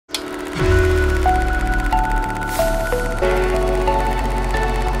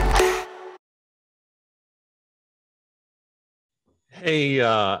Hey,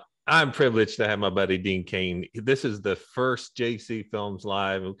 I'm privileged to have my buddy Dean Cain. This is the first JC Films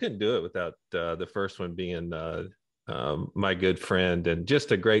Live. We couldn't do it without the first one being my good friend and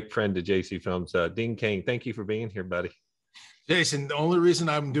just a great friend to JC Films. Dean Cain, thank you for being here, buddy. Jason, the only reason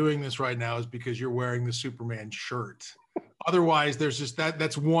I'm doing this right now is because you're wearing the Superman shirt. Otherwise, there's just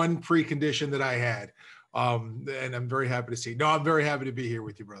that's one precondition that I had. And I'm very happy to see. No, I'm very happy to be here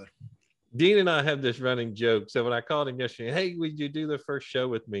with you, brother. Dean and I have this running joke. So when I called him yesterday, hey, would you do the first show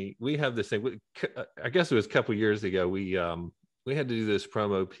with me? We have this thing. I guess it was a couple years ago. We had to do this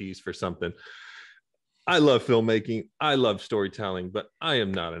promo piece for something. I love filmmaking. I love storytelling, but I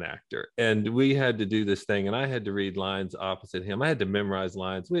am not an actor. And we had to do this thing, and I had to read lines opposite him. I had to memorize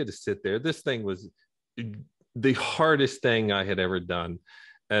lines. We had to sit there. This thing was the hardest thing I had ever done.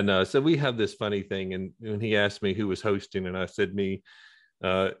 And so we have this funny thing. And when he asked me who was hosting, and I said me,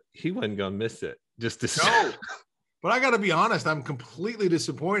 he wasn't gonna miss it. Just to no, but I got to be honest, I'm completely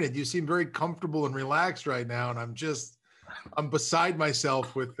disappointed. You seem very comfortable and relaxed right now, and I'm beside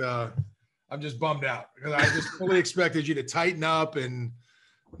myself with. I'm just bummed out because I just fully expected you to tighten up, and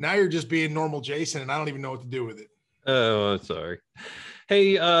now you're just being normal Jason, and I don't even know what to do with it. Oh, sorry.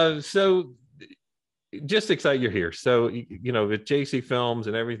 Hey, so just excited you're here. So with JC Films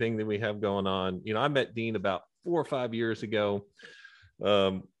and everything that we have going on, I met Dean about 4 or 5 years ago.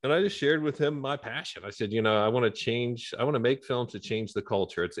 And I just shared with him my passion. I said, I want to change. I want to make films to change the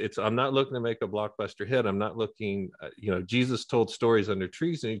culture. I'm not looking to make a blockbuster hit. I'm not looking, Jesus told stories under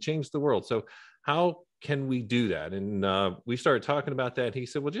trees and he changed the world. So how can we do that? And we started talking about that. He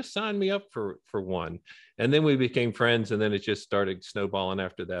said, well, just sign me up for one. And then we became friends, and then it just started snowballing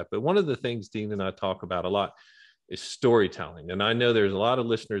after that. But one of the things Dean and I talk about a lot is storytelling. And I know there's a lot of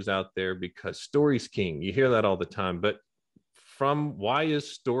listeners out there because story's king. You hear that all the time, but why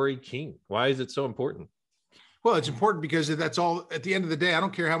is story king? Why is it so important? Well, it's important because that's all at the end of the day. I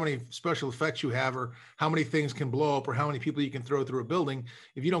don't care how many special effects you have or how many things can blow up or how many people you can throw through a building.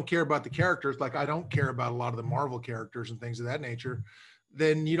 If you don't care about the characters, like I don't care about a lot of the Marvel characters and things of that nature,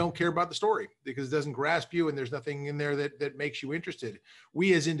 then you don't care about the story because it doesn't grasp you and there's nothing in there that makes you interested.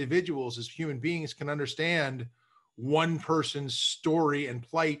 We as individuals, as human beings, can understand one person's story and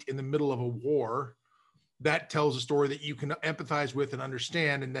plight in the middle of a war. That tells a story that you can empathize with and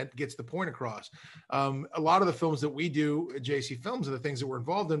understand, and that gets the point across. A lot of the films that we do at JC Films and the things that we're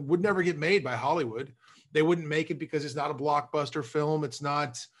involved in would never get made by Hollywood. They wouldn't make it because it's not a blockbuster film. It's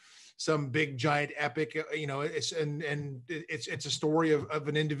not some big giant epic, it's a story of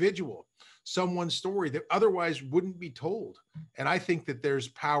an individual, someone's story that otherwise wouldn't be told. And I think that there's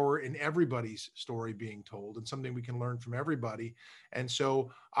power in everybody's story being told and something we can learn from everybody. And so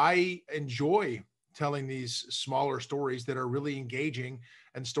I enjoy telling these smaller stories that are really engaging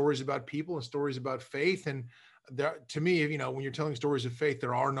and stories about people and stories about faith. And to me, when you're telling stories of faith,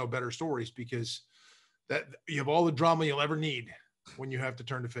 there are no better stories because that you have all the drama you'll ever need when you have to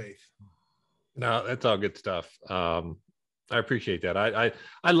turn to faith. No, that's all good stuff. I appreciate that.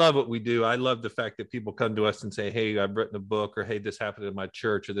 I love what we do. I love the fact that people come to us and say, hey, I've written a book, or hey, this happened in my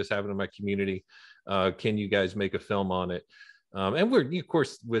church, or this happened in my community. Can you guys make a film on it? And we're, of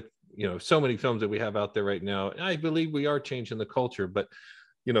course, with so many films that we have out there right now, I believe we are changing the culture. But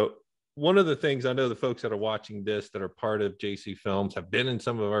one of the things I know the folks that are watching this that are part of JC Films have been in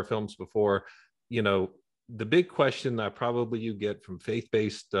some of our films before. The big question that probably you get from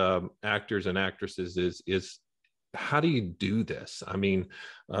faith-based actors and actresses is how do you do this? I mean,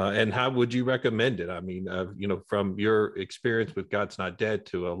 and how would you recommend it? I mean, from your experience with God's Not Dead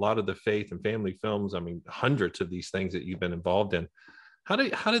to a lot of the faith and family films, I mean, hundreds of these things that you've been involved in. How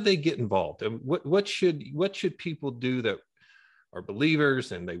did they get involved? And what should people do that are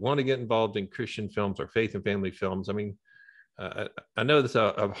believers and they want to get involved in Christian films or faith and family films? I mean, I know that's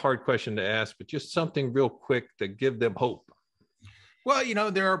a hard question to ask, but just something real quick to give them hope.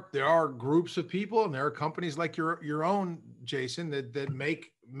 Well, there are groups of people and there are companies like your own, Jason, that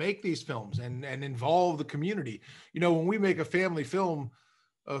make these films and involve the community. When we make a family film,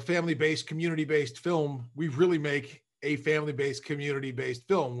 a family-based, community-based film, we really make a family-based, community-based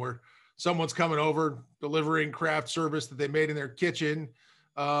film where someone's coming over, delivering craft service that they made in their kitchen,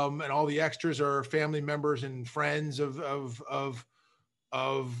 and all the extras are family members and friends of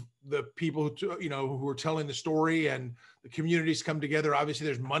the people who are telling the story, and the communities come together. Obviously,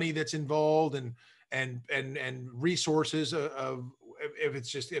 there's money that's involved and resources of if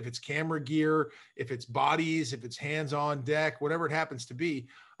it's camera gear, if it's bodies, if it's hands on deck, whatever it happens to be.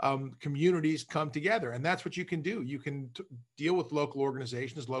 Communities come together, and that's what you can do. You can deal with local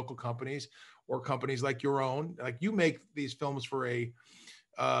organizations, local companies, or companies like your own. Like you make these films for a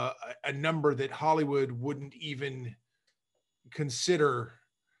number that Hollywood wouldn't even consider,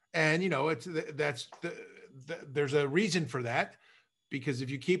 and there's a reason for that, because if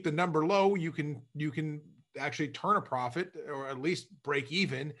you keep the number low, you can actually turn a profit, or at least break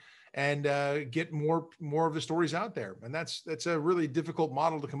even, and get more of the stories out there. And that's a really difficult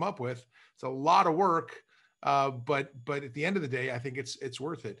model to come up with. It's a lot of work, but at the end of the day, I think it's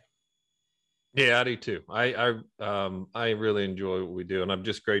worth it. Yeah, I do too. I really enjoy what we do, and I'm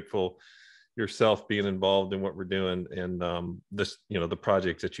just grateful yourself being involved in what we're doing, and this, the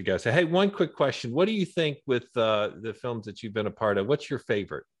projects that you guys have. Hey, one quick question: what do you think with the films that you've been a part of? What's your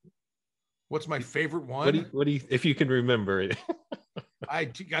favorite? What's my favorite one? What do you if you can remember it? I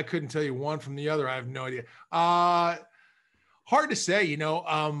couldn't tell you one from the other. I have no idea. Hard to say,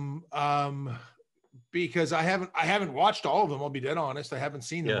 because I haven't watched all of them. I'll be dead honest. I haven't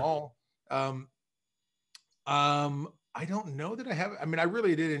seen them all. I don't know that I have. I mean, I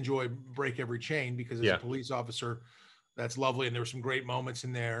really did enjoy Break Every Chain, because as a police officer, that's lovely, and there were some great moments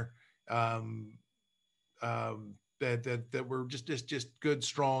in there that were just good,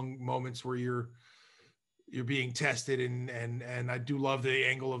 strong moments where you're being tested, and I do love the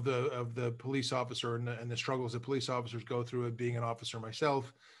angle of the police officer and the struggles that police officers go through of being an officer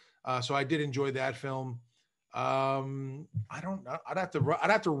myself. So I did enjoy that film. I don't know. I'd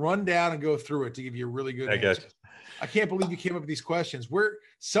have to run down and go through it to give you a really good answer. I can't believe you came up with these questions. Where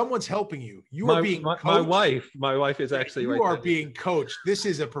someone's helping you. You are being coached. My wife is actually you are being coached. This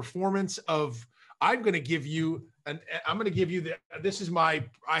is a performance of. I'm going to give you this is my.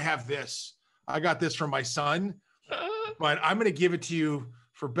 I have this. I got this from my son, but I'm going to give it to you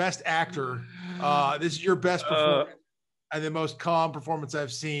for best actor. This is your best performance and the most calm performance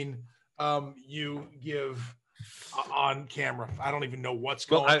I've seen you give on camera. I don't even know what's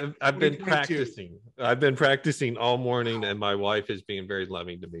going on. I've been practicing. I've been practicing all morning, and my wife is being very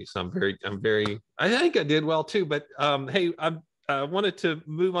loving to me. So I think I did well too. But hey, I wanted to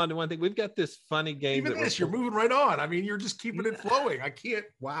move on to one thing. We've got this funny game. Even you're moving right on. I mean, you're just keeping it flowing. I can't.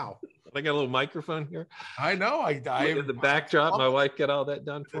 Wow. I got a little microphone here. I know. I in the backdrop. My wife got all that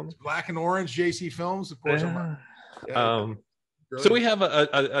done for me. Black and orange, JCFilms, of course. So we have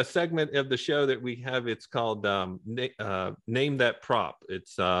a segment of the show that we have. It's called Name That Prop.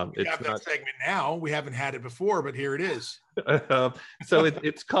 It's not that segment now. We haven't had it before, but here it is. So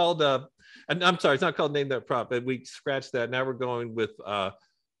it's called. And I'm sorry, it's not called Name That Prop, but we scratched that. Now we're going with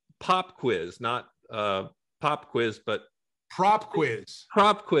Pop Quiz, not Pop Quiz, but Prop Quiz.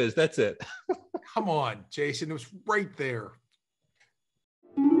 Prop Quiz. That's it. Come on, Jason. It was right there.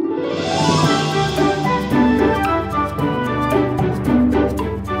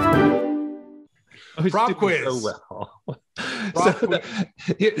 Prop quiz. So well.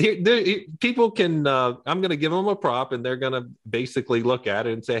 People can. I'm going to give them a prop, and they're going to basically look at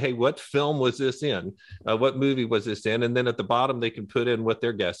it and say, "Hey, what film was this in? What movie was this in?" And then at the bottom, they can put in what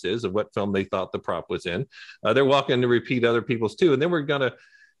their guess is of what film they thought the prop was in. They're welcome to repeat other people's too, and then we're going to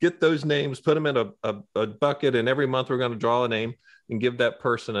get those names, put them in a bucket, and every month we're going to draw a name and give that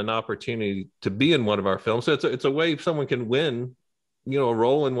person an opportunity to be in one of our films. So it's a way someone can win, a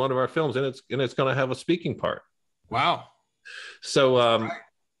role in one of our films, and it's going to have a speaking part. Wow. So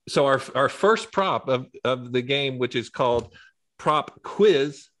so our first prop of the game, which is called Prop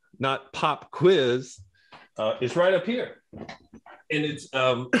Quiz, not Pop Quiz, is right up here, and it's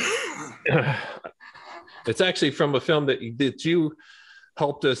actually from a film that you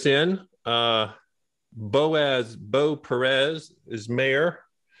helped us in. Bo Perez is mayor.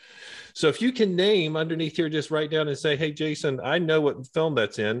 So if you can name underneath here, just write down and say, "Hey, Jason, I know what film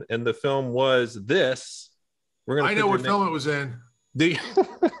that's in, and the film was this." I know what film it was in. Do you?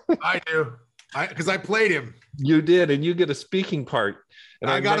 I do, because I played him. You did, and you get a speaking part. And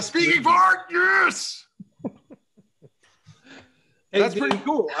I got a speaking part. Yes. Hey, that's pretty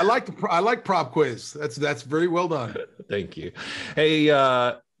cool. I like Prop Quiz. That's very well done. Thank you. Hey,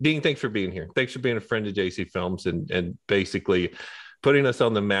 Dean, thanks for being here. Thanks for being a friend of JC Films and basically putting us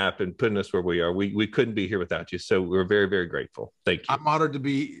on the map and putting us where we are. We couldn't be here without you. So we're very, very grateful. Thank you. I'm honored to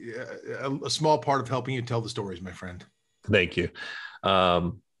be a small part of helping you tell the stories, my friend. Thank you.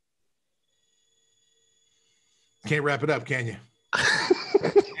 Can't wrap it up, can you?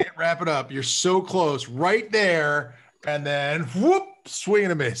 Can't wrap it up. You're so close, right there, and then whoop, swing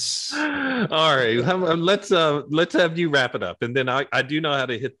and a miss. All right, let's have you wrap it up, and then I do know how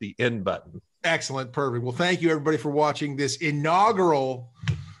to hit the end button. Excellent, perfect. Well, thank you everybody for watching this inaugural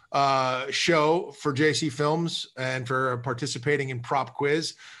show for JC Films and for participating in Prop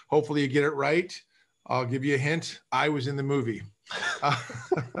Quiz. Hopefully you get it right. I'll give you a hint. I was in the movie.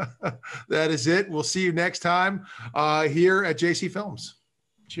 That is it. We'll see you next time here at JC Films.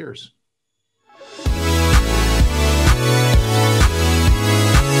 Cheers.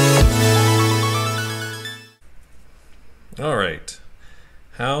 All right.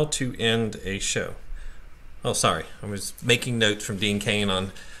 How to end a show. Oh, sorry. I was making notes from Dean Cain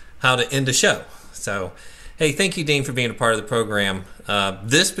on how to end a show. So, hey, thank you, Dean, for being a part of the program.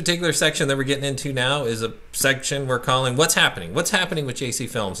 This particular section that we're getting into now is a section we're calling What's Happening? What's happening with JC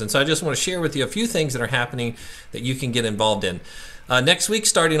Films? And so I just want to share with you a few things that are happening that you can get involved in. Next week,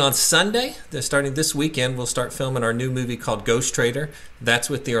 starting on Sunday, starting this weekend, we'll start filming our new movie called Ghost Trader. That's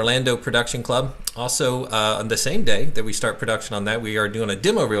with the Orlando Production Club. Also, on the same day that we start production on that, we are doing a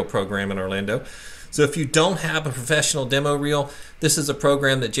demo reel program in Orlando. So if you don't have a professional demo reel, this is a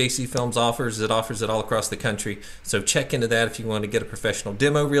program that JC Films offers. It offers it all across the country. So check into that if you want to get a professional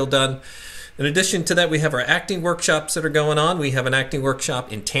demo reel done. In addition to that, we have our acting workshops that are going on. We have an acting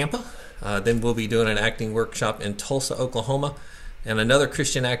workshop in Tampa. Then we'll be doing an acting workshop in Tulsa, Oklahoma, and another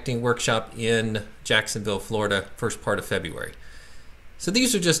Christian acting workshop in Jacksonville, Florida, first part of February. So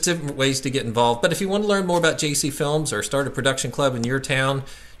these are just different ways to get involved. But if you want to learn more about JC Films or start a production club in your town,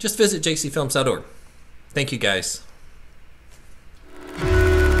 just visit jcfilms.org. Thank you, guys.